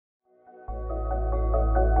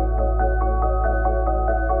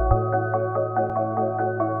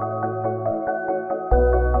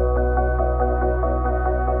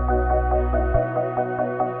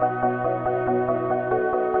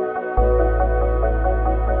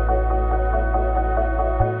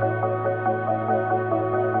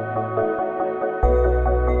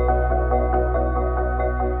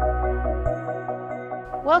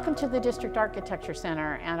Welcome to the District Architecture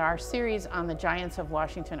Center and our series on the giants of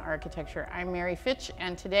Washington architecture. I'm Mary Fitch,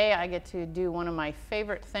 and today I get to do one of my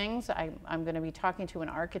favorite things. I'm going to be talking to an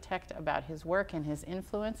architect about his work and his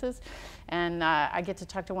influences, and I get to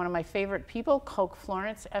talk to one of my favorite people,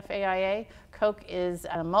 Florance, FAIA. Coke is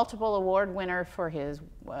a multiple award winner for his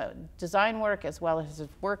design work as well as his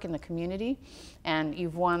work in the community, and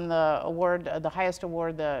you've won the award, the highest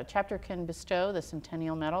award the chapter can bestow, the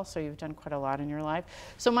Centennial Medal, so you've done quite a lot in your life.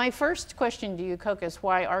 So my first question to you, Coke, is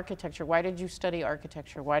why architecture? Why did you study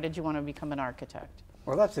architecture? Why did you want to become an architect?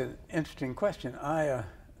 Well, that's an interesting question. I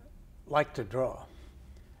like to draw,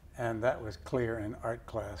 and that was clear in art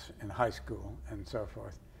class in high school and so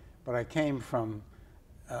forth. But I came from,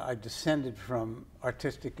 I descended from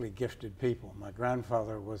artistically gifted people. My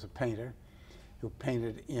grandfather was a painter who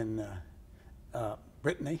painted in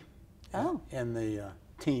Brittany in the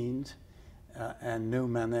teens and knew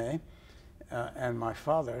Manet. And my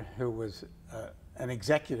father, who was an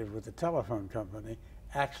executive with the telephone company,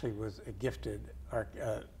 actually was a gifted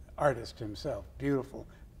artist himself, beautiful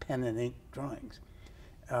pen and ink drawings.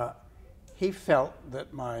 He felt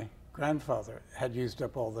that my grandfather had used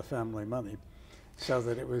up all the family money, so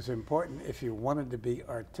that it was important, if you wanted to be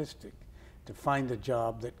artistic, to find a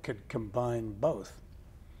job that could combine both.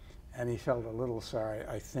 And he felt a little sorry,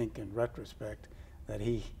 I think, in retrospect, that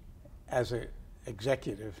he, as an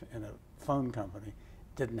executive in a phone company,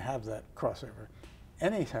 didn't have that crossover.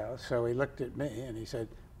 Anyhow, so he looked at me and he said,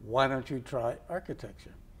 "Why don't you try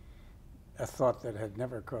architecture?" A thought that had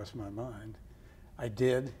never crossed my mind. I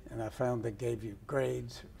did, and I found they gave you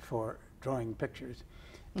grades for drawing pictures.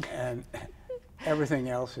 And everything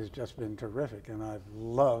else has just been terrific, and I've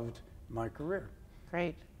loved my career.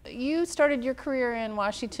 Great. You started your career in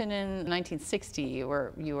Washington in 1960. You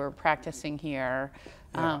were practicing here.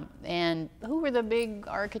 Yeah. And who were the big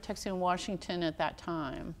architects in Washington at that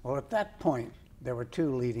time? Well, at that point, there were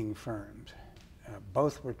two leading firms.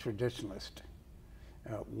 Both were traditionalist.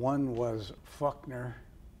 One was Faulkner,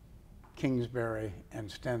 Kingsbury, and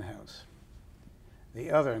Stenhouse. The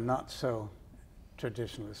other, not so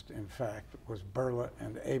traditionalist, in fact, was Burla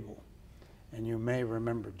and Abel. And you may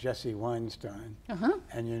remember Jesse Weinstein,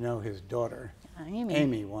 and you know his daughter,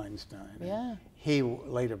 Amy Weinstein. Yeah. He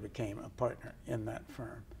later became a partner in that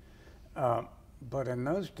firm. But in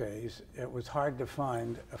those days, it was hard to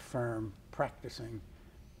find a firm practicing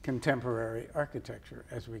contemporary architecture,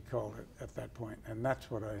 as we called it at that point, and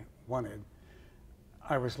that's what I wanted.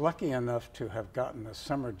 I was lucky enough to have gotten a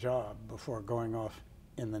summer job before going off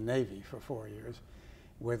in the Navy for 4 years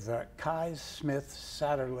with Keyes Smith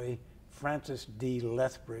Satterley Francis D.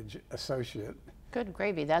 Lethbridge associate. Good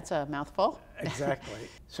gravy, that's a mouthful. Exactly.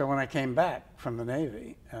 So when I came back from the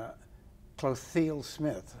Navy, Clothiel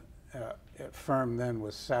Smith, firm then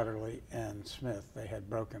was Satterley and Smith, they had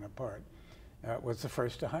broken apart, was the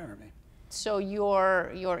first to hire me. So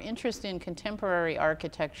your interest in contemporary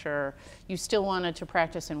architecture, you still wanted to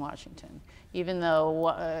practice in Washington, even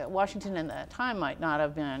though Washington at that time might not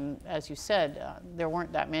have been, as you said, there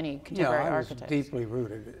weren't that many contemporary architects. I was deeply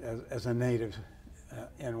rooted as a native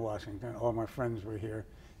in Washington. All my friends were here,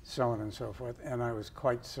 so on and so forth, and I was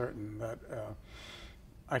quite certain that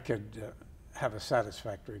I could have a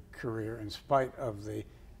satisfactory career in spite of the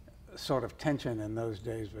sort of tension in those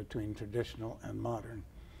days between traditional and modern.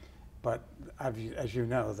 But as you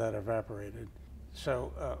know, that evaporated.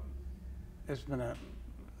 So it's been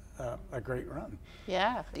a great run.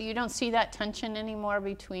 Yeah, you don't see that tension anymore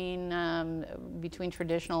between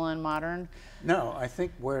traditional and modern? No, I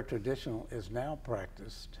think where traditional is now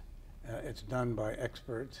practiced, it's done by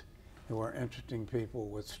experts who are interesting people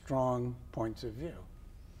with strong points of view.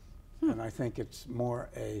 And I think it's more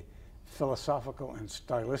a philosophical and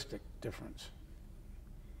stylistic difference.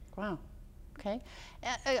 Wow. Okay.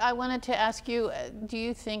 I wanted to ask you, do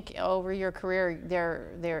you think over your career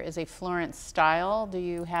there is a Florance style? Do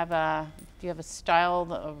you have a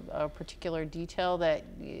style of a particular detail that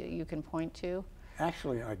you can point to?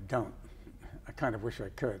 Actually, I don't. I kind of wish I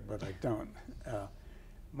could, but I don't.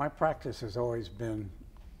 My practice has always been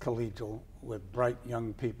collegial with bright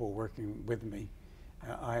young people working with me.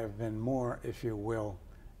 I have been more, if you will,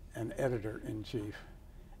 an editor-in-chief,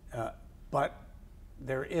 but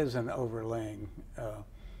there is an overlaying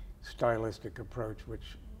stylistic approach,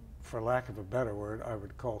 which, for lack of a better word, I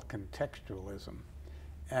would call contextualism.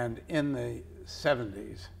 And in the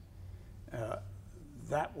 70s,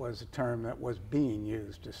 that was a term that was being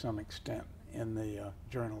used to some extent in the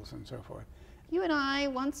journals and so forth. You and I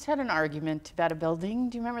once had an argument about a building.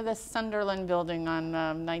 Do you remember the Sunderland building on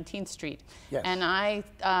 19th Street? Yes. And I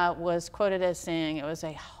was quoted as saying it was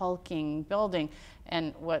a hulking building.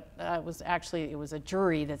 And what was actually, it was a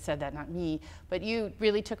jury that said that, not me, but you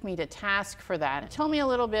really took me to task for that. Tell me a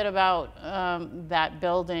little bit about that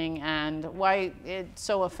building and why it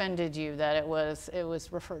so offended you that it was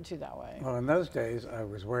referred to that way. Well, in those days, I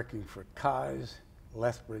was working for Keyes,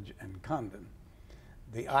 Lethbridge, and Condon,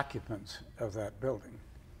 the occupants of that building,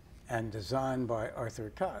 and designed by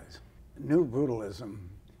Arthur Keyes. New Brutalism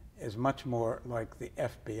is much more like the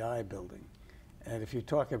FBI building. And if you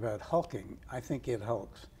talk about hulking, I think it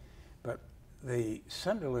hulks. But the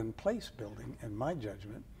Sunderland Place building, in my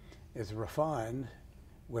judgment, is refined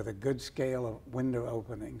with a good scale of window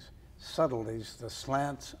openings, subtleties. The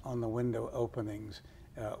slants on the window openings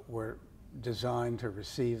were designed to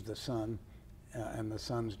receive the sun and the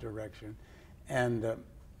sun's direction. And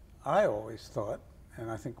I always thought, and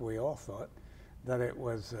I think we all thought, that it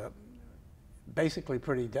was basically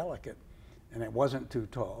pretty delicate, and it wasn't too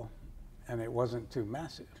tall, and it wasn't too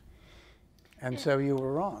massive. And so you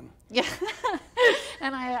were wrong. Yeah,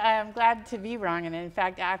 and I am glad to be wrong. And in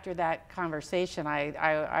fact, after that conversation,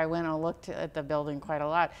 I went and looked at the building quite a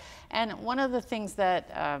lot. And one of the things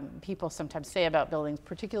that people sometimes say about buildings,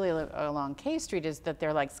 particularly along K Street, is that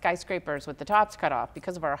they're like skyscrapers with the tops cut off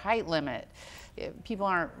because of our height limit. People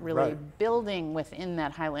aren't really building within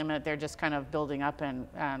that height limit. They're just kind of building up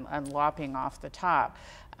and lopping off the top.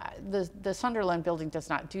 The Sunderland building does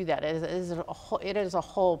not do that. It is a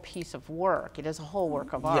whole piece of work. It is a whole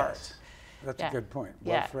work of art. Yes, that's a good point.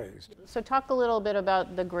 Well phrased. So talk a little bit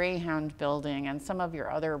about the Greyhound building and some of your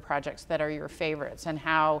other projects that are your favorites, and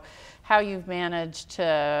how you've managed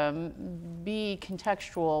to be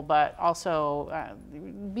contextual but also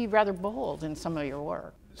be rather bold in some of your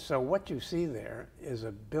work. So what you see there is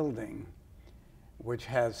a building which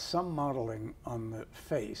has some modeling on the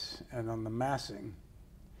face and on the massing,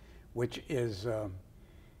 which is,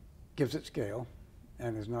 gives it scale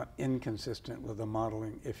and is not inconsistent with the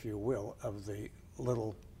modeling, if you will, of the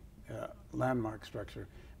little landmark structure.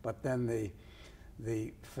 But then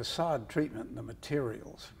the facade treatment, the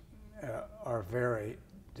materials, are very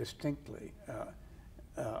distinctly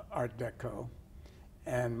Art Deco.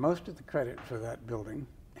 And most of the credit for that building,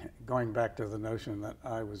 going back to the notion that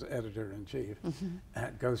I was editor-in-chief,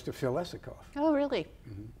 goes to Phil Esikoff. Oh, really?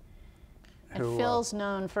 And Phil's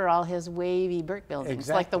known for all his wavy brick buildings,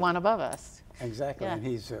 like the one above us. Exactly, and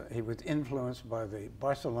he was influenced by the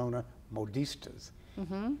Barcelona modistas.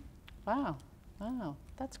 Wow,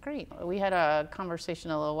 that's great. We had a conversation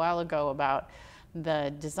a little while ago about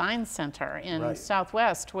the design center in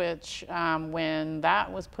Southwest, which when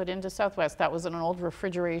that was put into Southwest, that was an old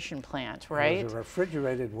refrigeration plant, right? It was a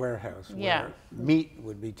refrigerated warehouse where meat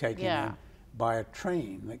would be taken in by a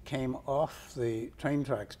train that came off the train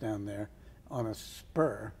tracks down there on a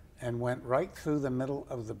spur and went right through the middle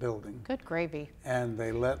of the building. Good gravy. And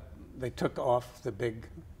they took off the big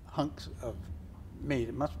hunks of meat.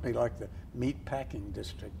 It must be like the meat packing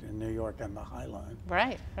district in New York and the High Line.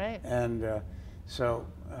 Right. And so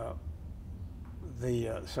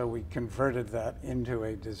we converted that into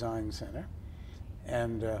a design center.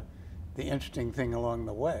 And the interesting thing along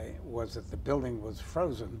the way was that the building was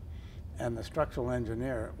frozen, and the structural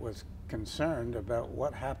engineer was concerned about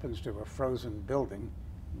what happens to a frozen building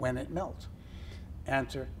when it melts.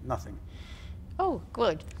 Answer, nothing. Oh,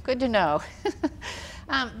 good to know.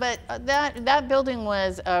 But that building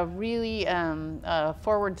was a really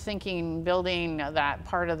forward-thinking building. That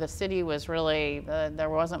part of the city was really, there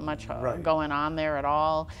wasn't much going on there at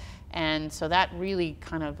all. And so that really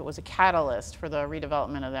kind of was a catalyst for the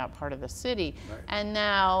redevelopment of that part of the city. And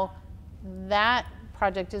now that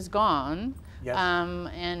project is gone.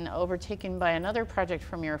 And overtaken by another project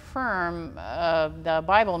from your firm, the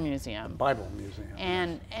Bible Museum. Bible Museum.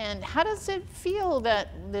 And how does it feel that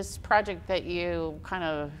this project that you kind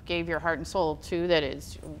of gave your heart and soul to, that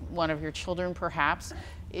is one of your children perhaps,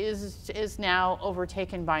 is now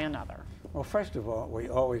overtaken by another? Well, first of all, we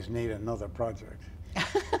always need another project.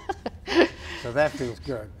 So that feels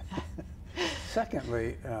good.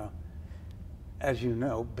 Secondly, as you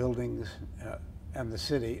know, buildings and the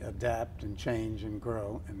city adapt and change and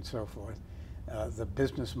grow and so forth. The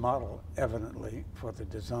business model, evidently, for the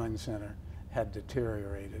design center had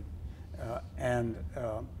deteriorated. And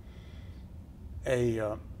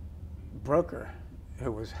a broker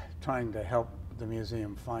who was trying to help the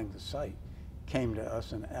museum find the site came to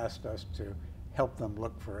us and asked us to help them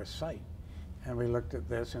look for a site. And we looked at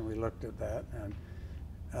this and we looked at that, and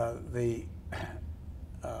the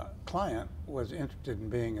client was interested in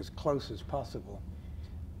being as close as possible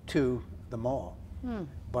to the mall,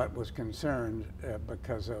 but was concerned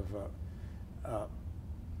because of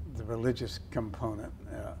the religious component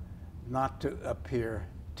not to appear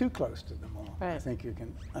too close to the mall. Right. I think you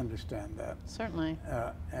can understand that. Certainly.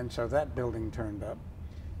 And so that building turned up.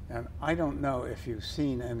 And I don't know if you've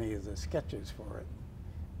seen any of the sketches for it,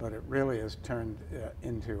 but it really has turned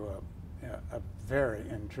into a very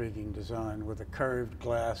intriguing design with a curved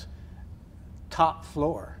glass top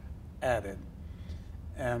floor added.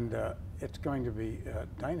 And it's going to be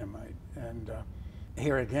dynamite. And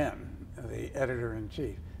here again, the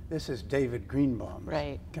editor-in-chief. This is David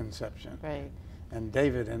Greenbaum's conception. Right. And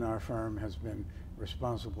David in our firm has been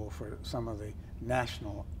responsible for some of the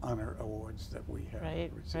national honor awards that we have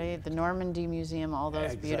received. Right, the Normandy Museum, all those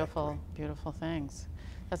Exactly. beautiful, beautiful things.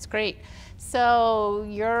 That's great. So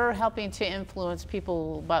you're helping to influence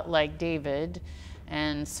people like David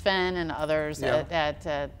and Sven and others at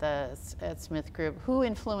Smith Group. Who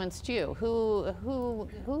influenced you?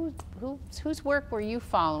 Whose work were you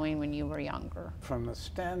following when you were younger? From the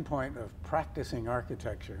standpoint of practicing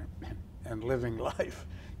architecture and living life,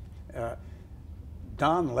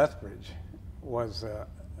 Don Lethbridge was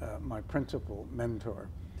my principal mentor.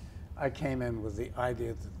 I came in with the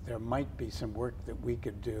idea that there might be some work that we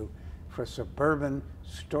could do for suburban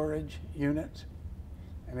storage units.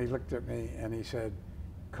 And he looked at me and he said,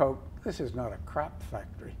 "Coke, this is not a crap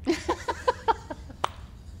factory."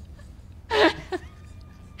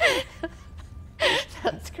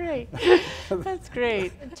 That's great. That's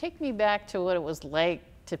great. Take me back to what it was like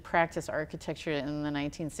to practice architecture in the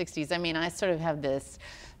 1960s. I mean, I sort of have this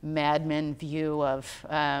Mad Men view of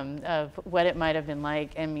what it might have been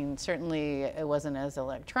like. I mean, certainly it wasn't as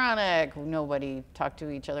electronic. Nobody talked to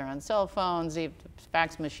each other on cell phones.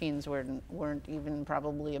 Fax machines weren't even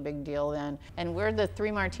probably a big deal then. And were the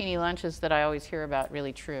 3 martini lunches that I always hear about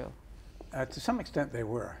really true? To some extent they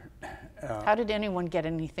were. How did anyone get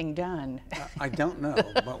anything done? I don't know,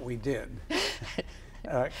 but we did.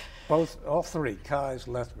 All three, Kais,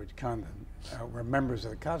 Lethbridge, Condon, were members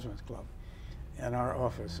of the Cosmos Club. And our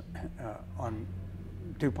office on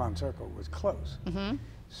DuPont Circle was close. Mm-hmm.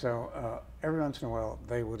 So every once in a while,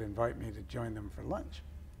 they would invite me to join them for lunch.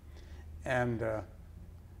 And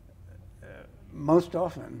most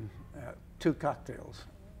often, 2 cocktails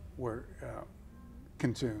were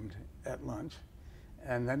consumed at lunch.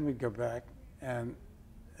 And then we'd go back, and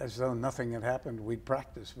as though nothing had happened, we'd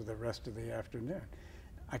practice for the rest of the afternoon.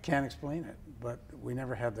 I can't explain it, but we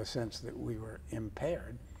never had the sense that we were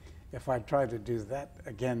impaired. If I tried to do that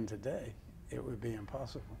again today, it would be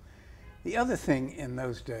impossible. The other thing in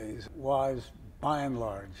those days was, by and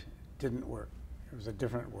large, didn't work. It was a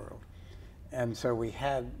different world. And so we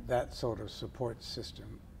had that sort of support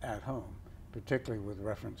system at home, particularly with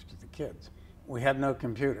reference to the kids. We had no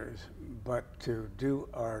computers, but to do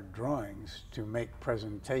our drawings, to make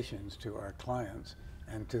presentations to our clients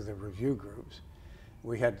and to the review groups,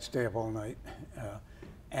 we had to stay up all night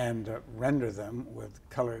and render them with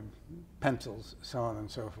colored pencils, so on and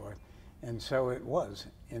so forth. And so it was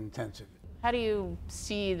intensive. How do you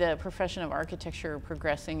see the profession of architecture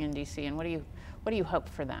progressing in DC, and what do you hope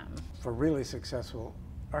for them? For really successful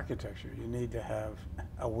architecture, you need to have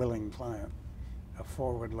a willing client, a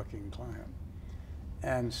forward-looking client.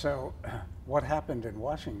 And so what happened in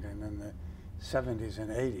Washington in the 70s and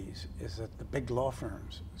 80s is that the big law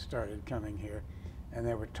firms started coming here, and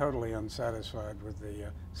they were totally unsatisfied with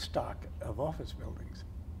the stock of office buildings.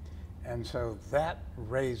 And so that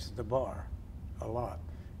raised the bar a lot.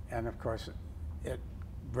 And of course, it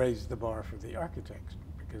raised the bar for the architects,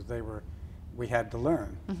 because we had to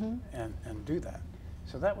learn and do that.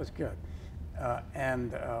 So that was good.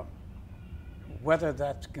 Whether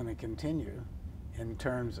that's going to continue in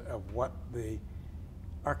terms of what the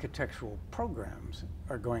architectural programs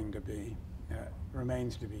are going to be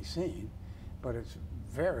remains to be seen, but it's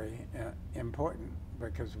very important,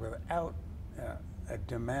 because without a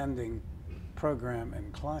demanding program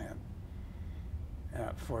and client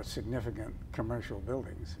for significant commercial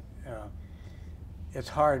buildings, it's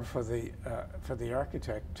hard for the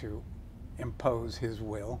architect to impose his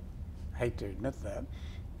will, I hate to admit that,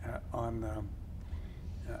 on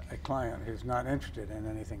a client who's not interested in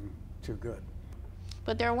anything too good.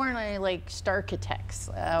 But there weren't any like Starchitects,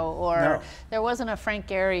 or No. There wasn't a Frank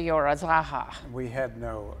Gehry or a Zaha. We had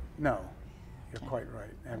no, you're quite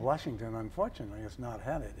right. And Washington, unfortunately, has not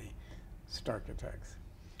had any Starchitects.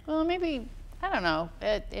 Well, maybe, I don't know,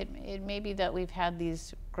 it may be that we've had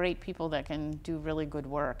these great people that can do really good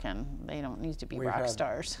work, and they don't need to be rock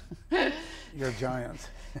stars. Your giants.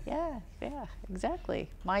 Yeah, exactly.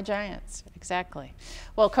 My giants, exactly.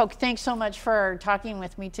 Well, Coke, thanks so much for talking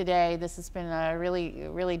with me today. This has been really,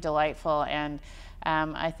 really delightful, and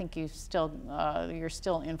I think you're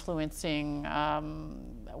still influencing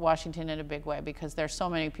Washington in a big way, because there's so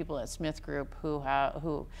many people at Smith Group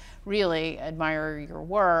who really admire your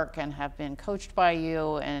work and have been coached by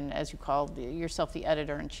you, and as you called yourself the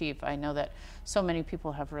editor-in-chief, I know that so many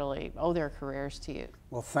people have really owe their careers to you.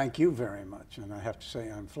 Well, thank you very much, and I have to say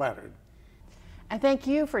I'm flattered. And thank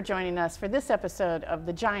you for joining us for this episode of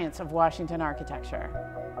The Giants of Washington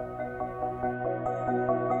Architecture.